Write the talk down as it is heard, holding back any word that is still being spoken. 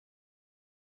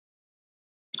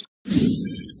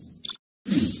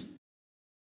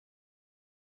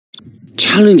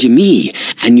Challenge me,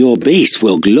 and your base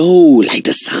will glow like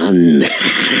the sun.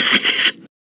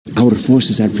 Our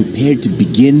forces are prepared to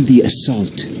begin the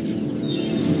assault.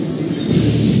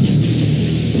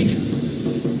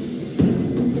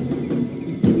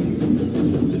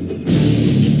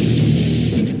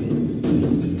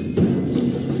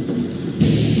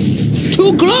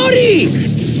 To glory!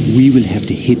 We will have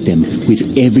to hit them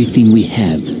with everything we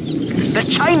have. The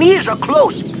Chinese are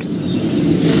close.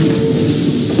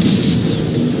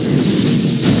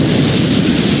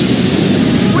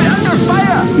 We're under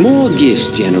fire! More gifts,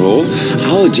 General.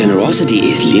 Our generosity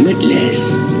is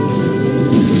limitless.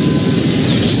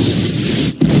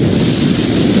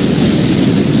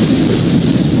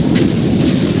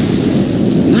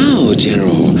 Now,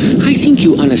 General, I think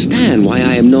you understand why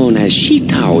I am known as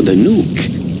Shitao the Nuke.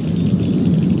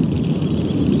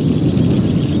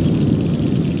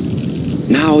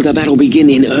 Now the battle begin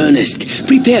in earnest.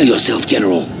 Prepare yourself,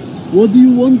 General. What do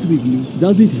you want with me?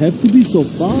 Does it have to be so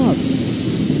far?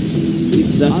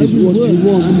 If that is what you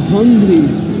want, I'm hungry.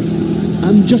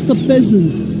 I'm just a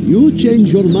peasant. You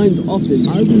change your mind often.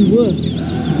 I will work.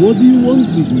 What do you want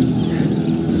with me?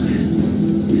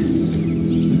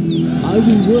 I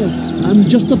will work. I'm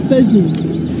just a peasant.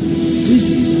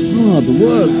 This is hard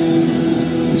work.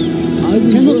 I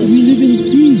will Cannot work. We live in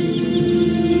peace?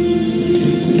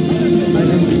 I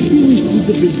am finished with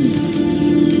the business.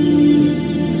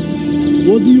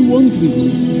 What do you want with me?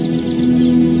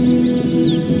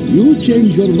 You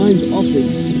change your mind often.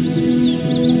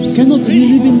 Cannot we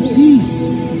live in peace?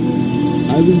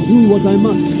 I will do what I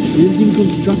must. Building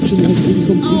construction has been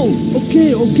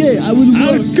completed. Okay, I will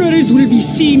work. Our courage will be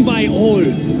seen by all.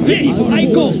 Ready,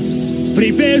 I go.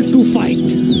 Prepare to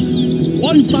fight.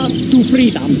 One path to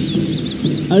freedom.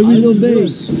 I will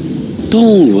obey.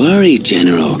 Don't worry,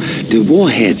 General. The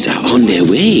warheads are on their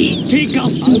way. Take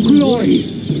us to glory.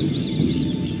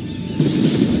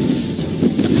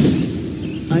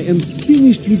 I am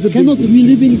finished with the Cannot we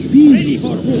live in peace?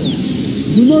 Ready for war.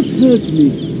 Do not hurt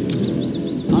me.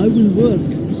 I will work.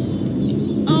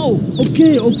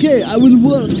 Okay, I will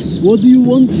work. What do you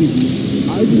want with me?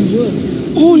 I will work.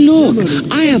 Oh, look!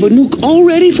 I have a nuke all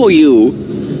ready for you.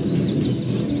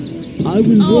 I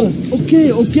will work.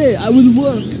 Okay, I will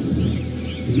work.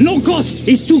 No cost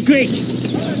is too great.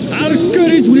 Our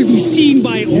courage will be seen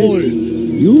by all.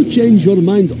 You change your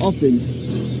mind often.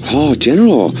 Oh,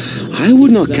 General, I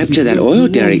would not capture that oil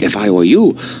derrick if I were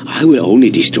you. I will only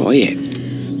destroy it.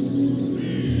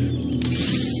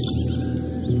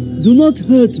 Do not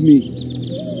hurt me.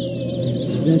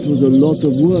 That was a lot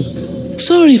of work.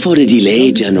 Sorry for the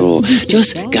delay, General.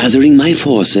 Just gathering my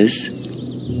forces.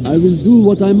 I will do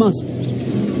what I must.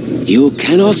 You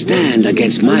cannot stand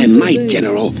against my might,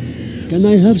 General. Can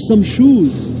I have some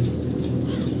shoes?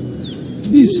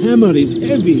 This hammer is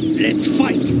heavy. Let's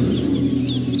fight.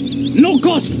 No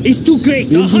cost is too great.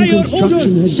 The higher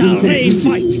order shall reign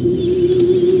fight.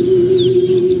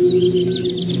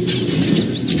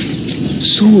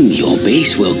 Soon your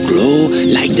base will glow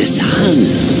like the sun.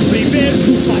 Prepare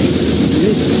to fight.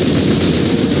 Yes.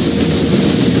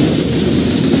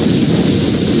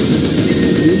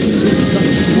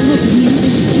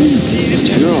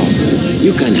 General,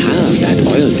 you can have that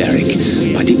oil derrick,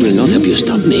 but it will not help you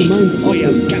stop me. We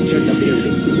have captured the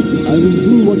building. I will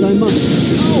do what I must.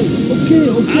 Okay,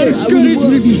 Our courage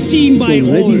will be seen by all.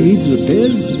 Already needs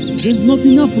repairs. There's not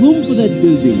enough room for that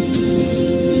building.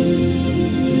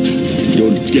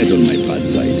 Don't get on my bad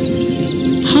side.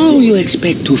 How you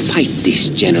expect to fight this,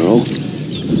 General?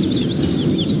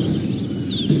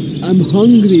 I'm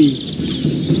hungry.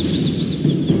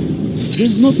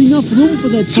 There's not enough room for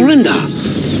that. Surrender!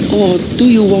 Or do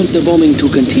you want the bombing to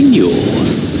continue?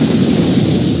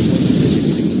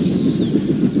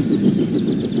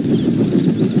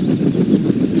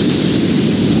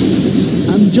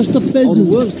 I'm just a peasant.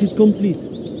 Our work is complete.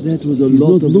 That was a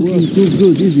lot of work. It's not looking too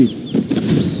good, is it?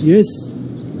 Yes.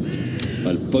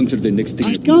 I'll puncture the next thing.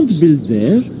 I can't build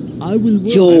there. I will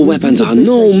work. Your weapons are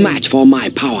no match for my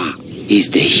power. Is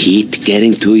the heat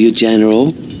getting to you,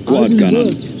 General? Quad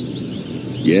cannon.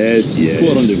 Yes.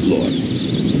 Pour on the floor.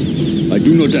 I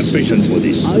do not have patience for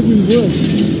this. I will work.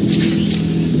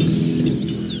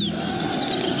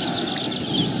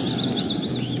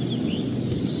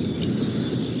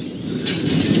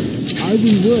 I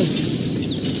will work.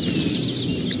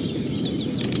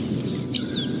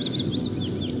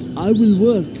 I will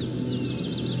work.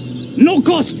 No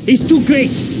cost is too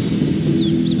great.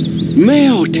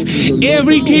 Melt!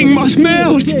 Everything must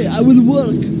melt! Okay, I will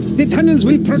work. The tunnels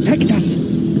will protect us.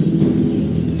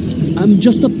 I'm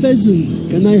just a peasant.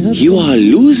 Can I have You some? are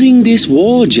losing this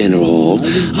war, General.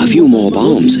 A few more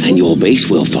bombs and your base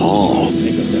will fall.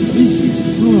 This is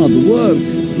hard work.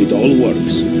 It all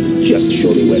works. Just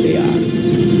show me where they are.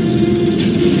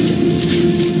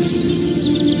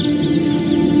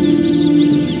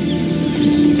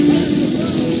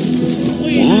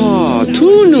 Oh,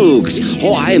 2 nukes.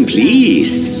 Oh, I am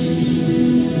pleased.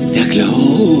 The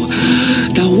glow.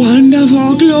 The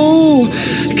wonderful glow.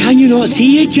 Can you not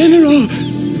see it, General?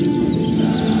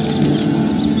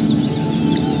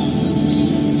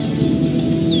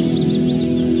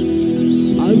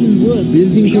 I will work.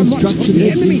 Building construction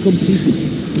has been completed.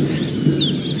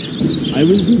 I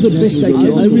will do the best I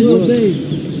can. I will obey.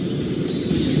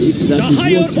 If that The is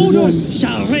higher what you order want,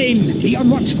 shall reign. Be on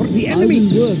watch for the I enemy.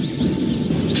 will work.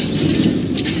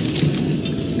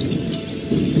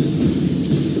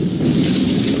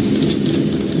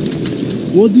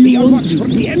 What do Be you on want? watch for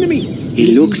the enemy. It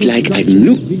looks like a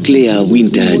nuclear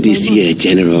winter this year,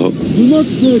 General. Do not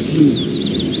hurt me.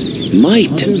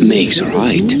 Might makes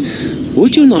right.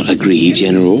 Would you not agree,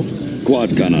 General?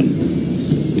 Quad cannon.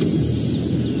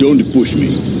 Don't push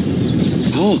me.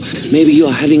 Oh, maybe you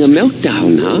are having a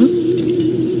meltdown, huh?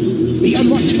 Be on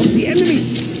watch for the enemy.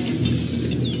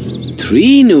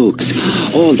 3 nukes.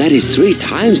 Oh, that is 3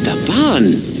 times the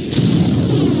fun.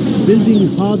 Building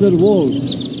harder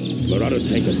walls. Marauder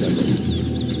tank assembled.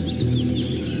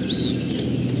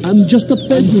 I'm just a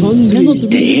peasant. Cannot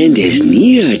The end is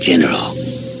near, General.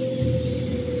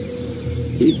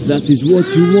 If that is what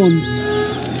you want.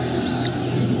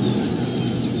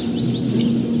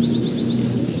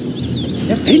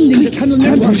 Defending the cannon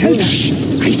network.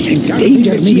 I sense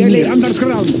danger nearly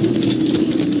underground.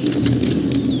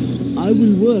 I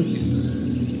will work.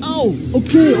 Oh,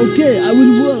 okay, I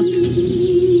will work.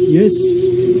 Yes.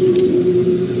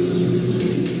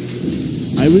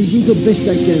 I will do the best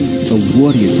I can. A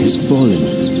warrior has fallen.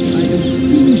 I am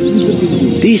finished with the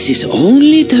building. This is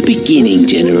only the beginning,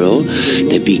 General.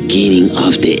 The beginning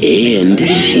of the end.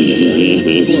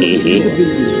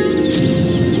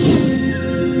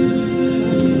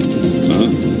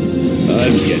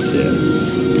 I'll get there.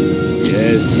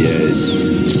 Yes.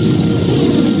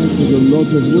 That was a lot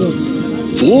of work.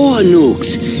 4 nukes.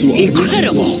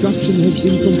 Incredible. Construction has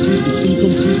been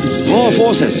completed. All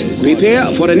forces,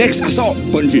 prepare for the next assault.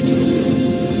 Punch it.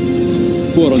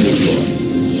 4 on the floor.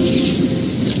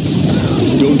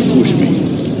 Don't push me.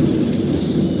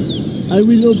 I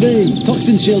will obey.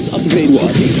 Toxin shells upgrade.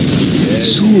 What?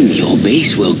 Soon your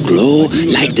base will glow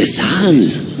like the sun.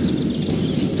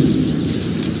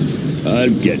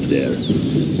 I'll get there.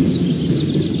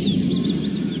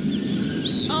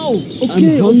 Oh,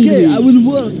 okay, I will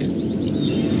work.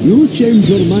 You change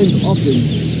your mind often.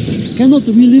 Cannot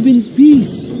we live in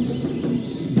peace?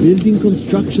 Building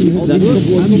construction has been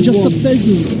completed. I'm just a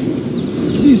peasant.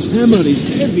 This hammer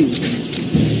is heavy.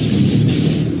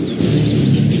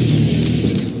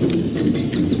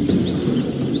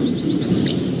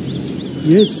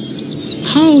 Yes,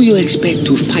 How you expect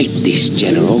to fight this,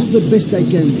 General? the best I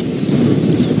can.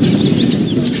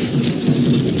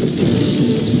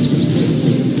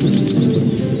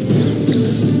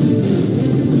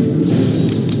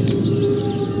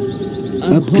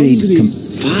 Upgrade hungry.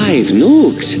 5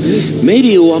 nukes? Maybe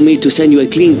you want me to send you a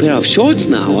clean pair of shorts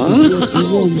now, huh?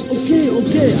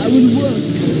 Okay, I will work.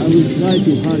 I will try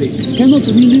to hurry. Cannot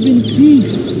we live in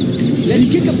peace?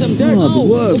 Let's kick up some dirt. Hard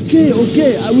work.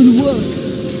 Okay, I will work.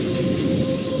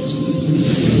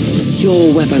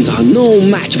 Your weapons are no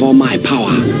match for my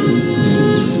power.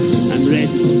 I'm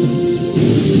ready.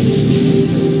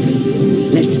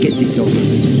 Let's get this over.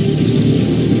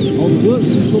 Our work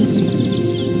is complete.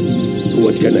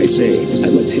 What can I say?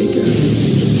 I'm a taker.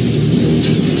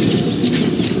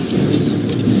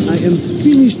 I am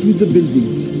finished with the building.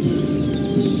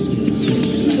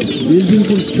 Building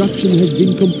construction has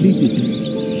been completed.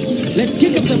 Let's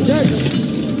kick up some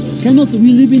dirt. Cannot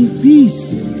we live in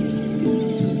peace?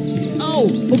 Oh,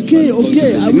 okay, I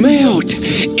will Melt!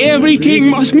 Everything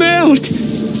must melt!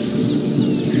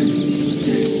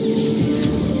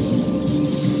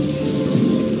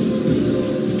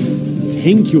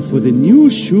 Thank you for the new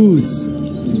shoes.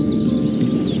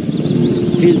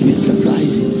 Filled with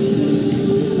surprises.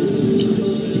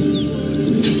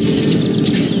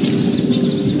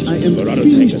 I am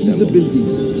finished with the building.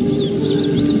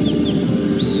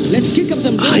 Let's kick up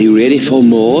some dirt. Are you ready for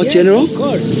more, Yes, General? Of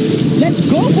course. Let's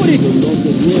go for it.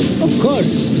 Of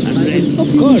course. I'm ready. Of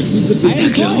course. I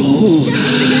am going. Glow!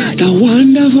 The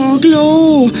wonderful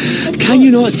glow! Can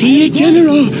you not see it,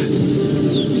 General?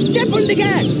 Step on the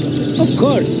gas. Of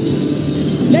course.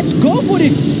 Let's go for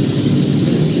it.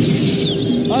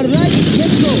 All right,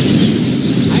 let's go.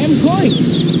 I am going.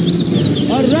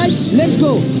 All right, let's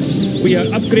go. We are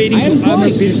upgrading I am to armor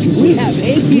going. piercing. We have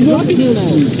 80 rocket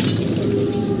launchers.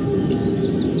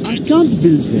 I can't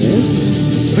build there.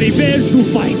 Prepare to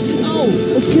fight. Oh,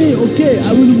 okay, I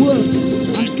will work.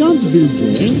 I can't build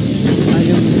there. I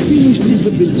am finished with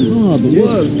the building. Hard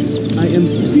work. I am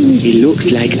finished. It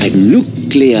looks like a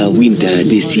nuclear winter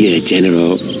this year,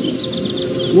 General.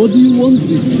 What do you want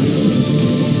me to do?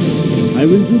 I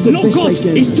will do the No best I cost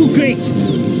can. is too great.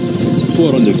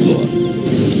 4 on the floor.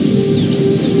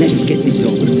 Let's get this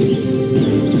over with.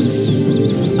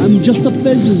 I'm just a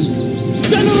peasant.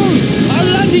 General, our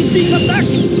land is being attacked.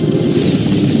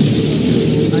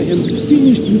 I am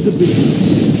finished with the building.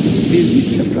 Filled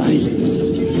with surprises.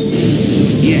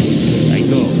 Yes, I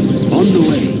go. On the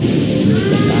way.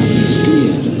 The path is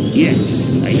clear. Yes,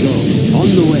 I go.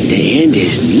 On the way. The end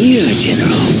is near,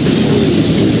 General.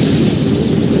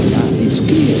 The path is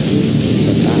clear.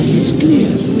 The path is clear.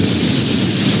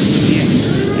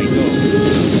 Yes, I go.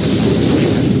 I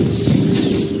have been sent.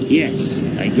 Yes,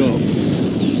 I go.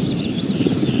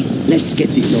 Let's get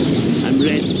this over. I'm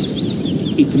ready.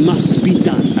 It must be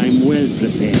done. I'm well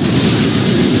prepared.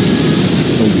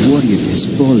 A warrior has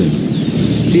fallen.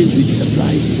 Filled with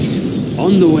surprises.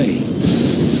 On the way.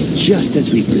 Just as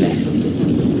we planned.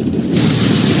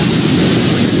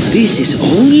 This is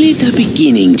only the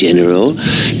beginning, General.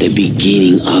 The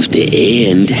beginning of the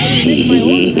end. Attacking!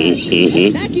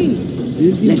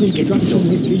 Let's get this over.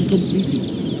 Has been completed.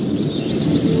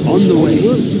 On the way.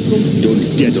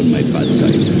 Don't get on my bad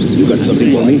side. You got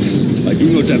something for me? I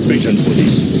do not have patience for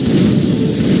this.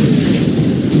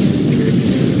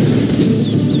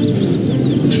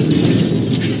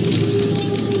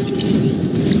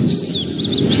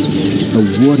 A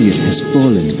warrior has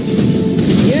fallen.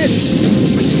 Yes!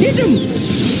 Hit him!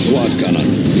 Quad cannon.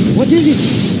 What is it?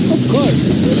 Of course.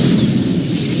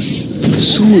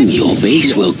 Soon your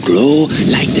base will glow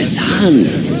like the sun.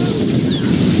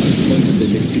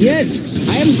 Yes,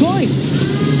 I am going.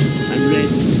 I'm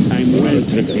ready. I'm well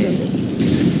prepared.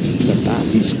 The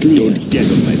path is clear. Don't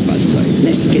get on my bad side.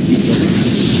 Let's get this over.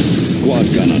 Quad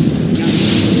cannon.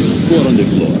 4 on the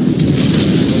floor.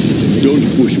 Don't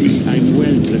push me. I'm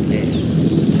well prepared.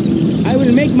 I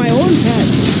will make my own path.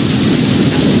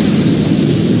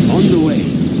 On the way.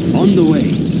 On the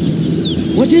way.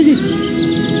 What is it? I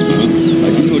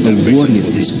do not have A patience. warrior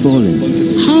has fallen.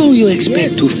 How you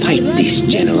expect to fight this,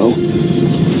 General?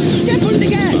 Step on the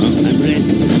gas. I'm ready.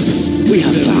 We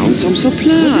have found some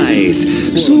supplies.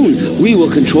 Soon we will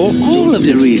control all of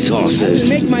the I will resources.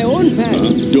 make my own path.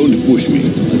 Don't push me.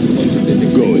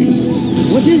 Going.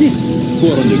 What is it?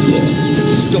 4 on the floor.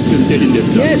 Stop them dead in their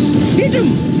tracks. Yes, hit him.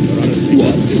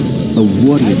 What? A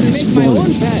warrior I will has make my own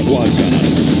fallen. path. Quad cannon.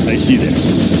 I see them.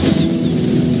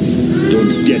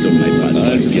 Don't get on my bad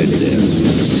side. I'll get there.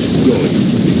 Going.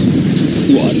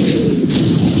 What?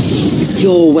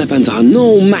 Your weapons are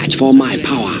no match for my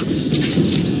power.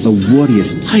 A warrior.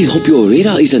 I hope your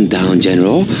radar isn't down,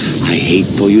 General. I hate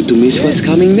for you to miss what's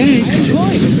coming next. I'm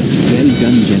going. Well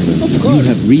done, General. Of course. You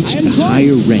have reached I'm a going.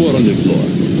 higher 4 rank. on the floor.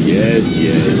 Yes,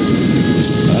 yes.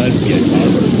 I'll get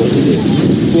armor positive.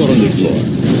 4 on the floor.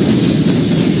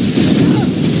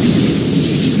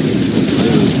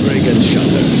 They'll break and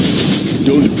shatter.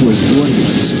 Don't A push. warrior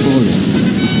has fallen.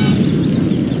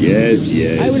 Yes,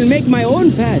 yes. I will make my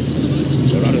own path.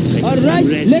 All right,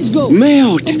 let's go.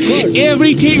 Melt!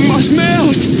 Everything must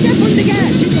melt! Step on the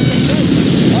gas.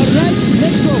 All right,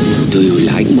 let's go. Do you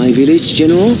like my village,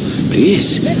 General?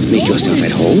 Please, make yourself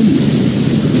at home.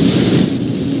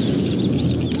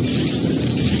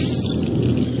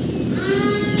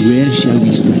 Where shall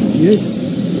we strike? Yes,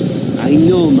 I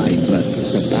know my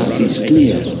purpose. The path is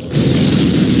clear.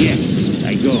 Yes,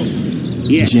 I go.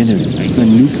 Yes, General, I a go.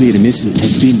 nuclear missile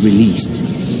has been released.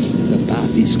 The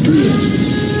path is clear.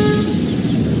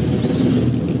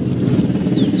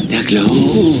 The glow!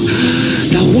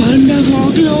 The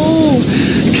wonderful glow!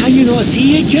 Can you not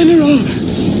see it, General?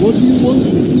 What do you want?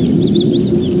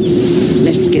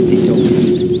 Let's get this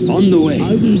over. On the way.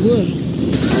 I will work.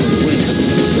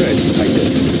 Threads tighter.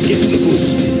 Get in the booth.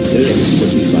 Let's see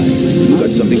what we find. You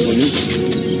got something for me?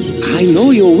 I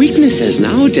know your weaknesses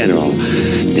now, General.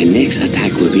 The next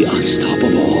attack will be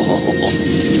unstoppable.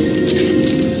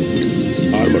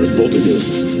 Armor positive.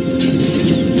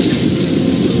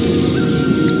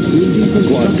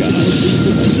 Quad cannon.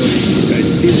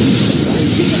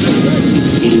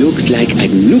 It looks like a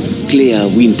nuclear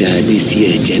winter this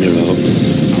year, General. Our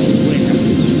way has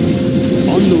been set.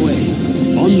 On the way.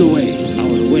 On the way.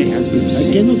 Our way has been I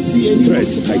set. cannot see any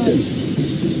Threads tighter.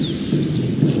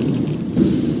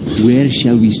 Where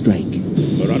shall we strike?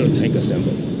 Marauder tank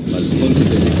assemble. Malfunction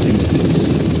detecting nukes.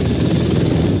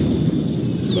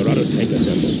 Marauder tank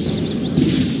assembled.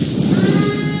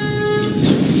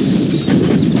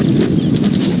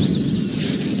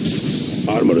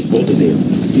 Armor is bolted in.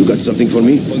 You got something for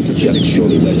me? Just show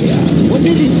me where they are. What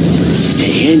is it?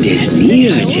 The end is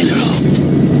near, General.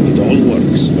 It all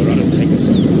works. Marauder tank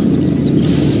assembled.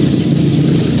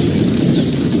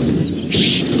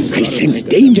 I sense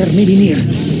danger may be near.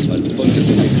 Malfunction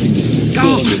detecting nukes. Go!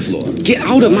 On the floor. Get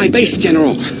out of my base,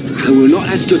 General. I will not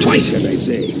ask you twice. What can I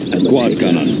say? Quad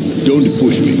cannon. Don't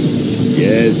push me.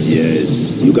 Yes,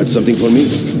 yes. You got something for me?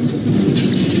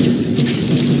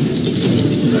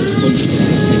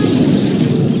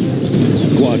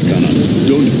 Quad cannon.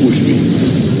 Don't push me.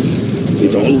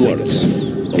 It all works.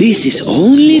 This is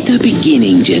only the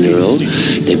beginning, General.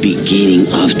 The beginning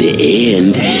of the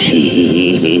end.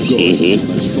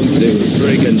 They will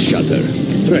break and shatter.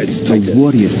 Threads The tighten.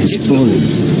 warrior has fallen.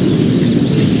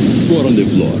 Four on the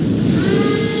floor.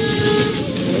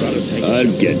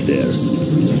 I'll get there.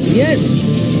 Yes.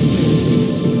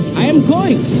 I am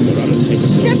going.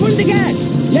 Step on the gas.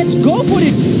 Let's go for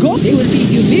it. Go. They will be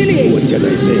humiliated. What can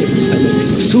I say?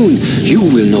 Soon you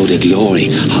will know the glory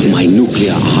of my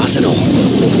nuclear arsenal.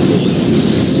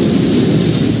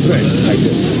 Threads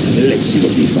tighten. Let's see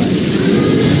what we find.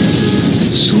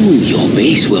 Soon your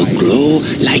base will glow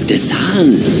like the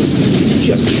sun.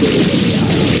 Just show me where they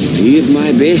are. Leave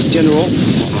my base, General,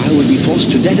 or I will be forced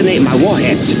to detonate my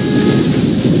warheads.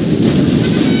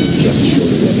 Just show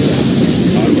me where they are.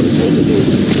 Armor is bolted in.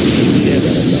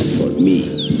 Never enough for me.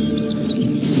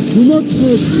 Do not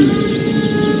hurt me.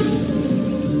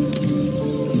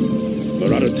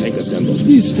 Marauder tank assembled.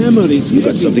 This hammer is You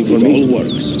got something for me? me? It all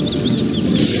works.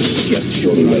 Just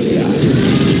show me where they are.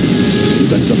 You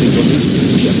got something for me?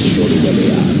 Just show me where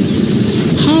they are.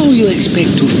 How you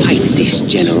expect to fight this,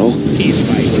 General? He's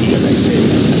fine. What can I say?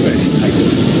 Threads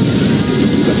tighten.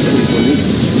 You got something for me?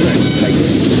 Threads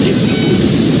tighten. Give me.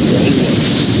 All works.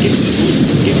 Give me.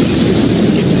 Give me.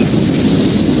 Give me.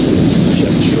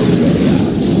 Just show me where they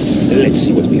are. Let's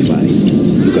see what we find.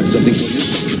 You got something for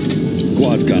me?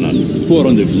 Quad cannon. 4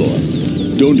 on the floor.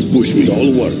 Don't push me. It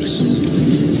all works.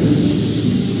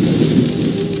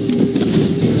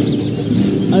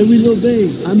 I will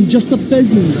obey. I'm just a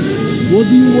peasant. What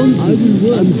do you want? I will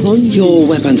work. I'm hungry. Your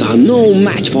weapons are no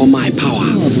match for my power.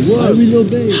 I will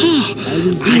obey.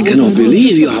 I cannot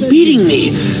believe you are beating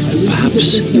me.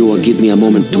 Perhaps you will give me a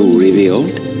moment to reveal.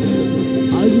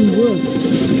 I will work.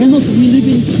 Cannot we live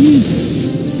in peace?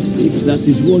 If that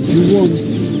is what you want,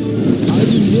 I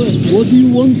will work. What do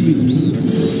you want with me?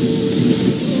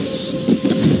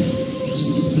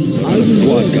 I will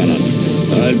Quad work. cannon.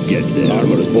 I'll get there.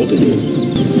 Armor is bolted in.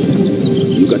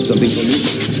 You got something for me?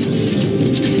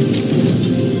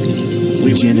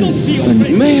 General,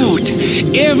 Melt!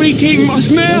 Everything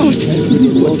must melt!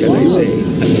 What can I say?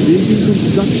 Building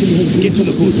construction has been Get to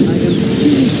the hood. I am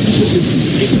finished with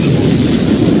this. Get to the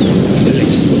hood.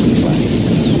 Let's see what we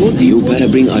find. What do You better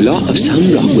bring a lot of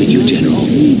sunblock with you, General.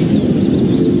 Peace.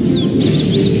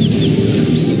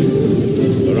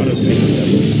 Marauder tank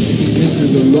assembled. That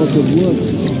is a lot of work.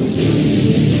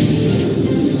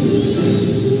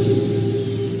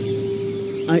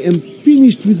 I am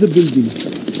finished with the building.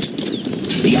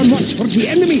 Be on watch for the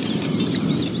enemy.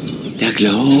 The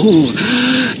glow!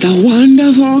 The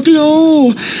wonderful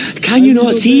glow! Can you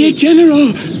not see it,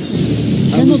 General?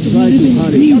 Cannot try to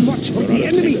hurry. Be on watch for the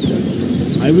enemy.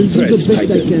 I will do the Threads best I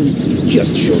tighten. can.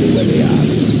 Just show me where they are.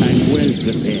 I'm well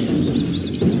prepared.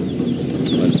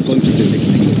 Malfunction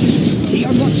detecting. Be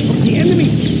on watch for the enemy.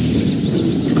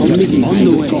 On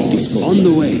the way. On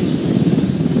the way.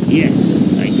 Yes,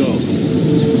 I go.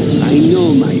 I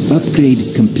know my upgrade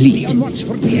Be complete. on watch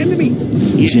for the enemy.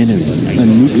 General, a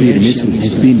nuclear missile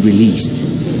has been released.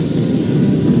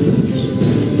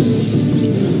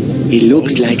 It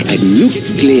looks like a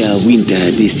nuclear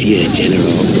winter this year,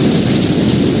 General.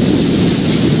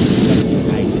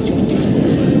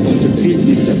 Filled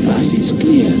with surprises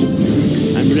clear.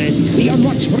 I'm ready. Be on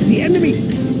watch for the enemy.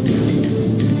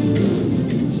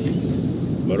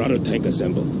 Marauder tank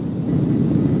assembled.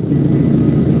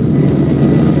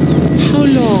 How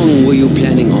long were you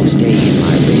planning on staying in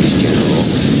my base, General?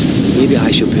 Maybe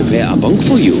I should prepare a bunk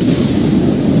for you.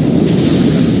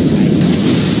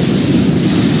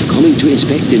 Coming to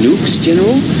inspect the nukes,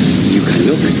 General? You can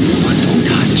look, but don't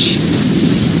touch.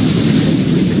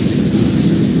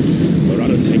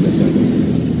 Marauder tank assembled.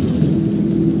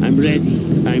 I'm ready.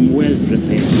 I'm well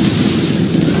prepared.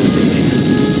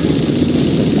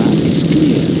 The path is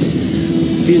clear.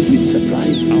 Filled with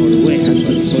surprises. Our way has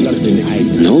been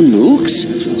Certified. No nukes?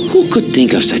 Who could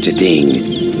think of such a thing?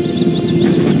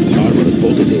 Armor is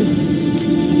bolted in.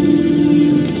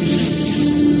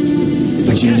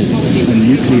 General, a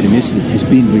nuclear missile has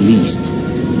been released.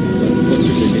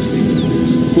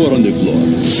 4 on the floor.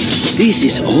 This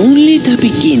is only the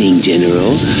beginning,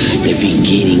 General. The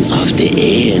beginning of the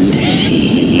end.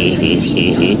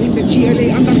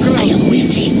 I am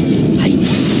waiting. I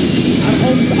listen. Our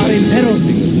homes are in peril.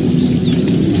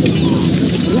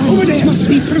 Over there must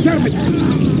be preserved.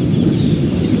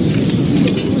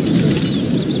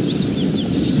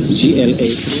 GLA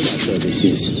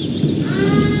services.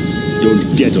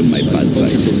 Don't get on my bad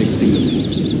side.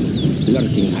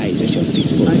 Lurking eyes at your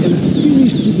disposal. I am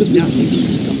finished with the Nothing will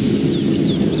stop me.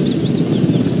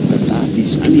 The path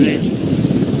is clear.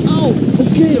 Oh,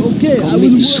 okay, I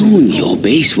will work. Soon your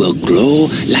base will glow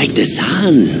like the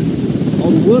sun.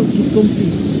 Our work is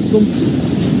complete.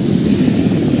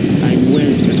 I'm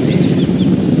well prepared.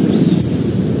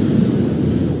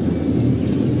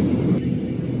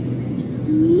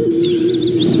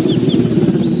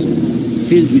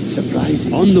 Filled with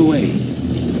surprises. On the way.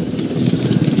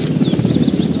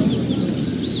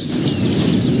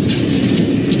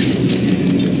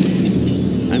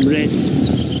 I'm ready.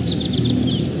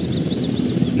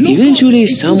 Eventually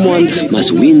someone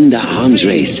must win the arms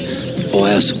race. Or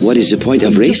else what is the point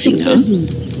of racing, huh?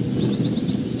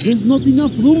 There's not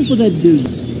enough room for that build.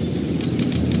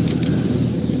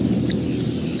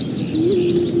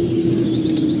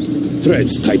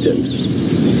 Threads tightened.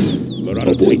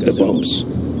 Avoid the bumps.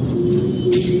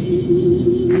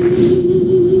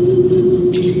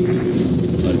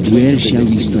 Where shall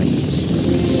we strike?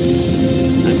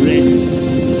 I'm ready.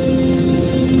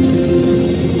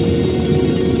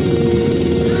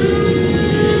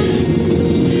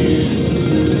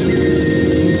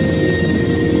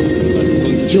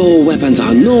 Your weapons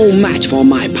are no match for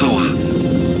my power.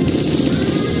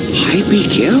 Be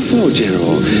careful,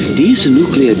 General. These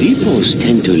nuclear depots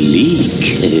tend to leak.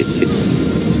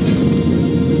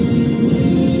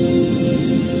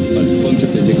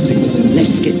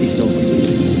 Let's get this over with.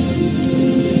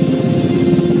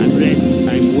 I'm ready.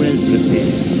 I'm well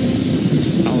prepared.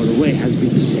 Our way has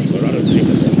been set. Our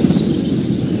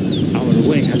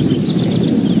way has been set.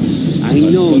 I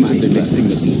know my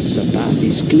purpose. The path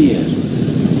is clear.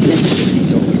 Let's get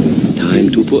this over with. Time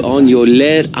to put on your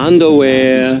lead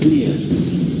underwear. It's clear.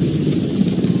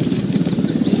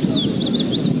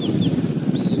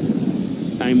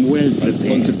 I'm well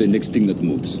prepared. The next thing that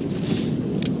moves.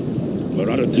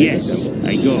 Yes,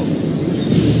 I go.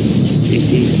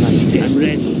 It is my destiny. I'm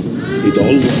ready. It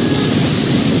all works.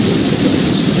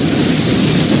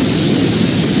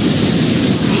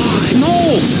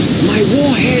 No! My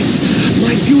warheads!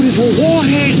 My beautiful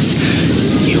warheads!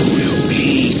 You will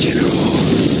bleed, General.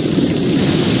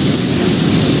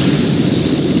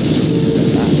 The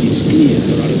path is clear.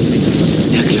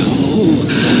 The glow!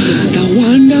 The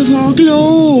wonderful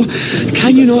glow!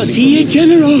 Can you not see it,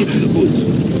 General?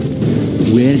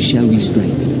 Where shall we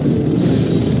strike?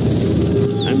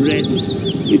 I'm ready.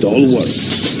 It all works.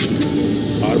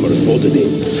 Armor bolted in.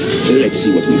 Let's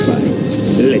see what we find.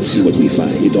 Let's see what we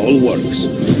find. It all works.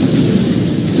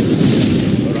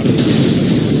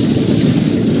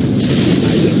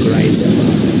 I will grind them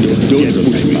up. Don't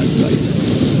push me.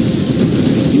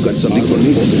 You got something for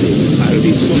me? I'll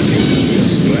be something.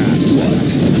 Scraps. What?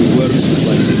 It works.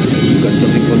 You got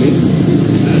something for me?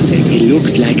 I'll take it. It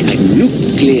looks like a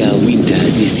nuclear winter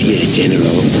this year,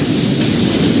 General.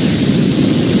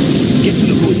 Get to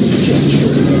the wood.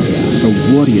 A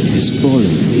warrior has fallen.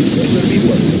 It better be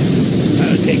worth it.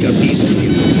 I'll take a piece of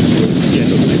you. Get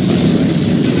on my bad side.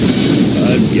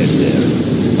 I'll get there.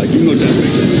 I do not have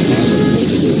armor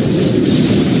bolted in.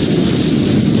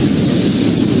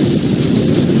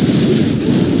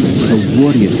 A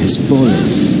warrior has fallen.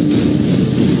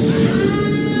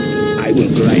 I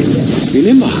will grind them.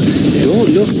 Remember, don't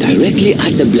look directly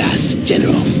at the blast,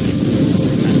 General.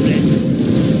 I'm ready.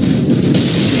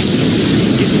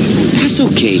 That's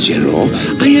okay, General.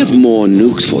 I have more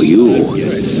nukes for you.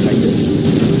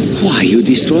 Why you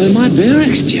destroy my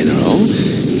barracks, General?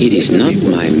 It is not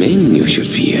my men you should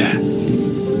fear.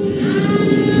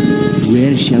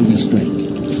 Where shall we strike?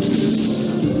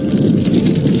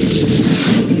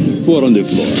 4 on the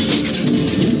floor.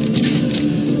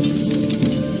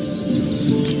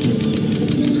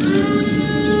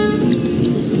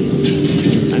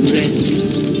 I'm ready.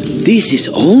 This is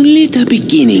only the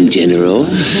beginning, General.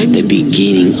 The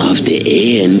beginning of the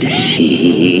end.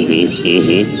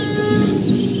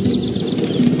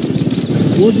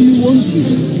 What do you want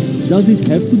with it? Does it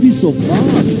have to be so far?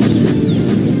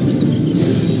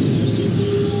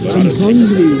 I'm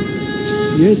hungry.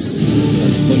 Yes,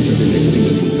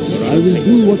 I will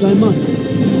do what I must.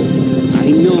 I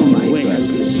know my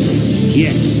purpose.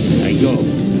 Yes, I go.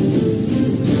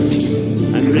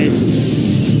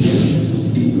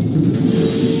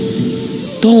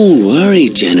 Don't worry,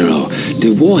 General.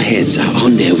 The warheads are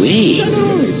on their way.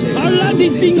 General, our land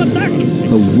is being attacked.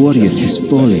 A warrior has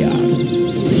fallen.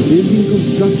 Building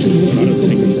construction has been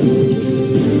completed.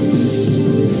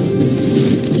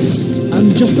 I'm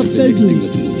just a peasant.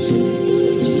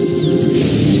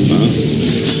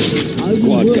 I will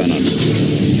Quad work. cannon.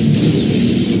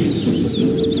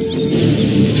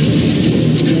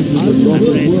 I will work.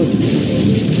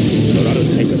 Colorado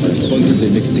take us. Going to the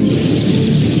next thing.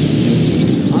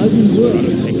 I will work.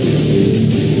 Colorado take us.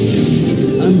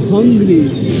 I'm hungry.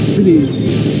 Please,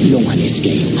 No one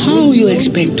escaped. How you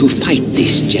expect to fight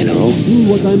this, General? do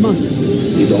what I must.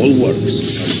 It all works.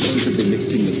 Going to the next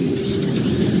thing that moves.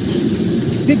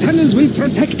 The tunnels will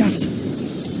protect us.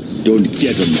 Don't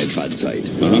get on my bad side.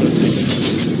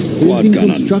 Quad Building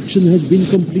cannon. construction has been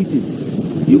completed.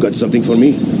 You got something for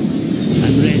me?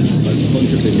 I'm ready. I'm going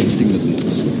to the next thing that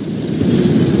moves.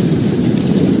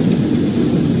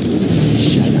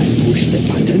 Shall I push the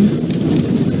button?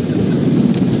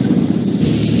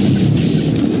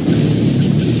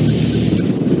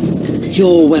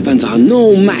 Your weapons are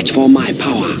no match for my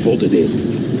power. Hold it in.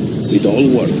 It all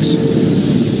works.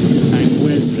 I'm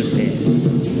well prepared.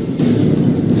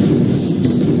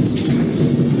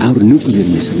 Our nuclear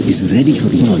missile is ready for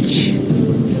launch.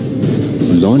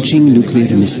 Launching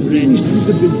nuclear missile. Finished with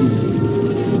the building.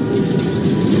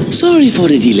 Sorry for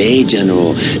the delay,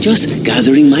 General. Just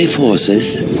gathering my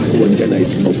forces. What can I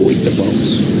avoid the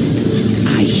bombs?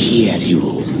 I hear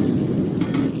you.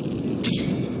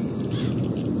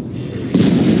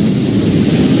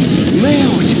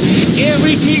 Melt!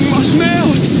 Everything must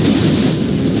melt!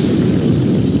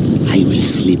 I will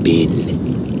slip in.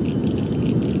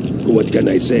 What can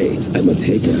I say? I'm a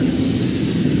taker.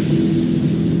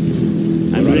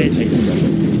 I'm ready. Take us up.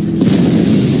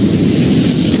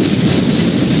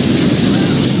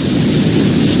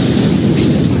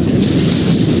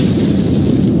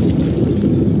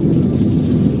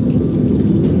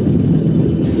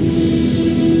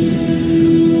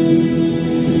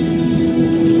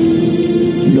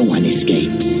 No one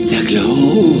escapes. The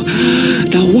glow!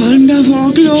 The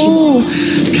wonderful glow!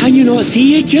 Can you not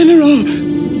see it, General?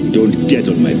 Don't get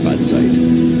on my bad side.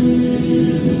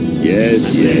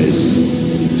 Yes,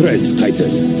 yes. Threads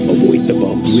tighten. Avoid the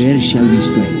bombs. Where shall we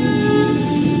strike?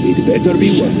 It better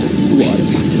be one. What?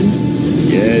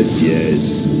 Yes,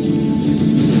 yes.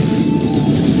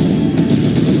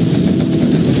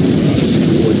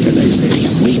 What can I say? I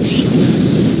am waiting.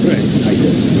 Threads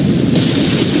tighten.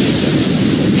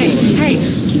 Hey,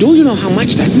 do you know how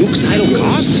much that nuke silo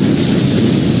costs?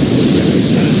 What can I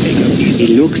say? Take them easy. It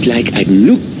looks like a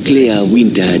nuclear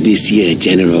winter this year,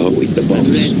 General. Avoid the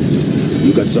bombs.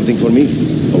 You got something for me?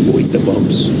 Avoid the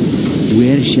bombs.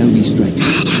 Where shall we strike?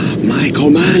 My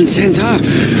command center!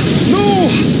 No!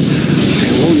 I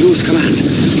won't lose command.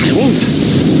 I won't.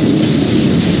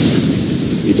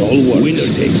 It all works. Winner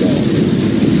takes all.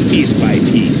 Piece by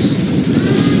piece.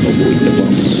 Avoid the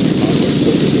bombs. Armor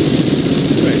bolted.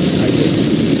 Threads tighten.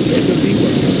 Better be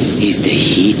working. Is the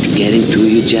heat getting to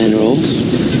you, General?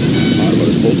 Armor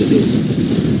bolted in.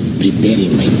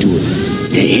 Preparing my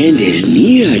tools. The end is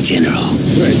near, General.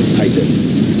 Threads tighten.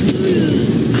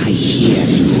 I hear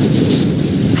you.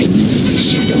 I move in the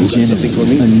shadows. Got something for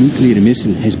me? A nuclear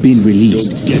missile has been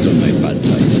released. Don't get on my bad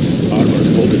side. Armor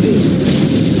bolted in.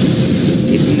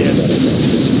 It's never enough.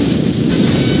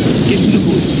 Get in the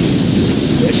booth.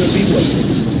 Better be worth it.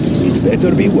 It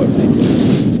better be worth it.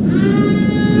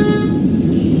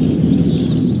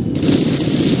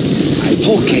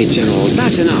 Okay, General,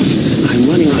 that's enough. I'm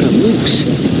running out of nukes.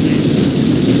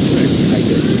 Threads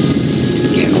tighten.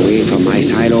 Get away from my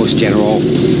silos, General.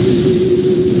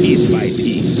 Piece by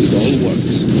piece, it all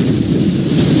works.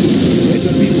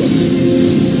 Better be worth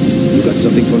it. You got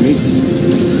something for me?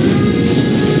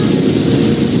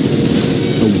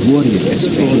 A warrior has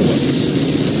fallen.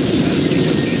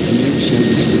 Where shall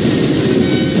we strike?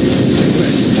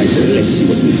 Threads tighten. Let's see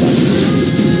what we find.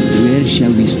 Where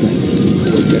shall we strike?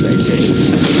 What can I say?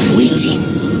 Waiting.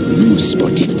 No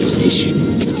spotted position.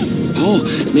 Oh,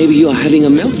 maybe you are having a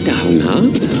meltdown, huh?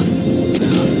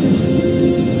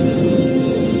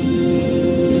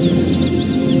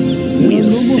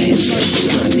 We'll send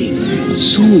running.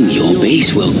 Soon your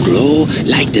base will glow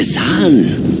like the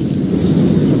sun.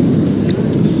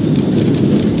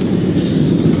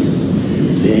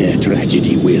 Their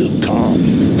tragedy will come.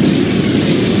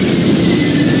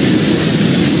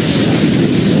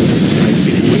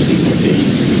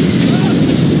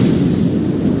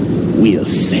 We'll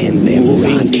send them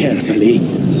around carefully.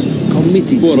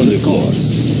 Committed For to the the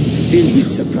cause. Filled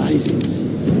with surprises.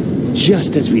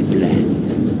 Just as we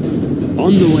planned.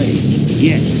 On the way.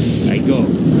 Yes, I go.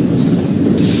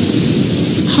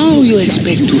 How you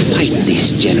expect to fight this,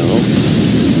 General?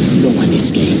 No one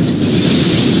escapes.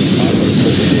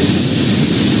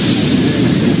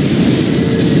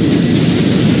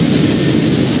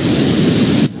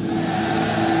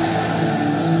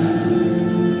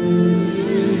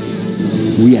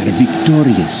 We are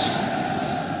victorious.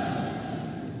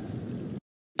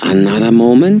 Another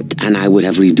moment, and I would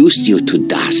have reduced you to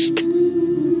dust.